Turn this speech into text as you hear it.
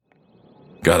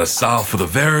Gotta solve for the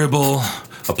variable,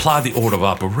 apply the order of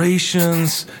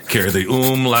operations, carry the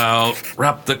umlaut,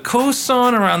 wrap the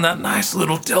cosine around that nice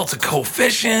little delta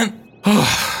coefficient.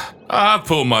 I've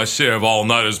pulled my share of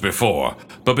all-nighters before,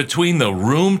 but between the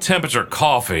room temperature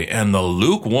coffee and the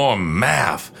lukewarm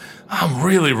math, I'm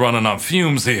really running on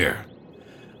fumes here.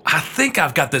 I think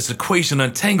I've got this equation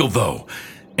untangled though,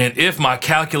 and if my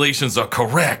calculations are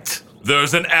correct,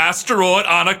 there's an asteroid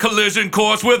on a collision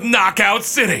course with Knockout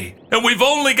City, and we've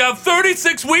only got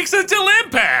 36 weeks until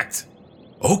impact!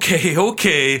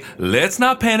 Okay, let's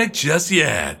not panic just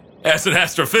yet. As an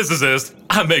astrophysicist,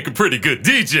 I make a pretty good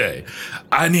DJ.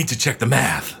 I need to check the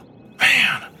math.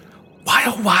 Man,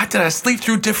 why did I sleep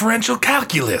through differential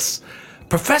calculus?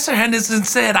 Professor Henderson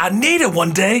said I need it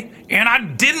one day, and I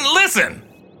didn't listen.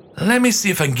 Let me see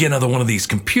if I can get another one of these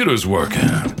computers working.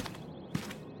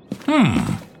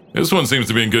 This one seems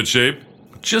to be in good shape.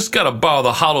 Just gotta borrow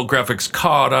the holographics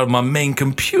card out of my main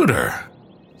computer.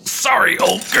 Sorry,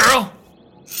 old girl.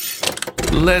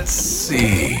 Let's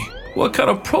see. What kind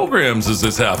of programs does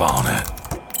this have on it?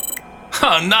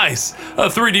 Nice. A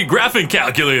 3D graphing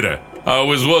calculator. I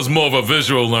always was more of a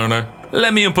visual learner.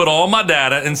 Let me input all my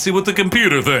data and see what the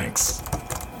computer thinks.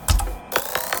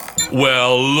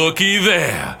 Well, looky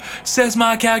there. Says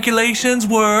my calculations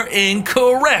were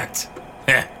incorrect.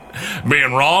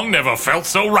 Being wrong never felt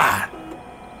so right.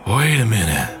 Wait a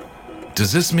minute.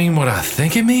 Does this mean what I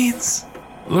think it means?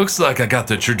 Looks like I got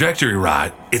the trajectory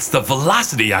right. It's the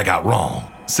velocity I got wrong.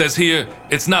 Says here,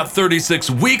 it's not 36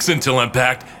 weeks until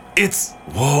impact. It's,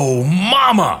 whoa,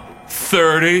 mama,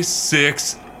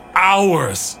 36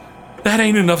 hours. That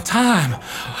ain't enough time.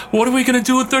 What are we gonna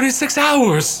do in 36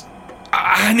 hours?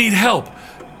 I need help.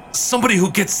 Somebody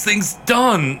who gets things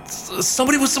done.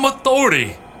 Somebody with some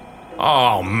authority.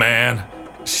 Oh man,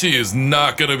 she is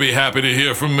not gonna be happy to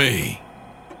hear from me.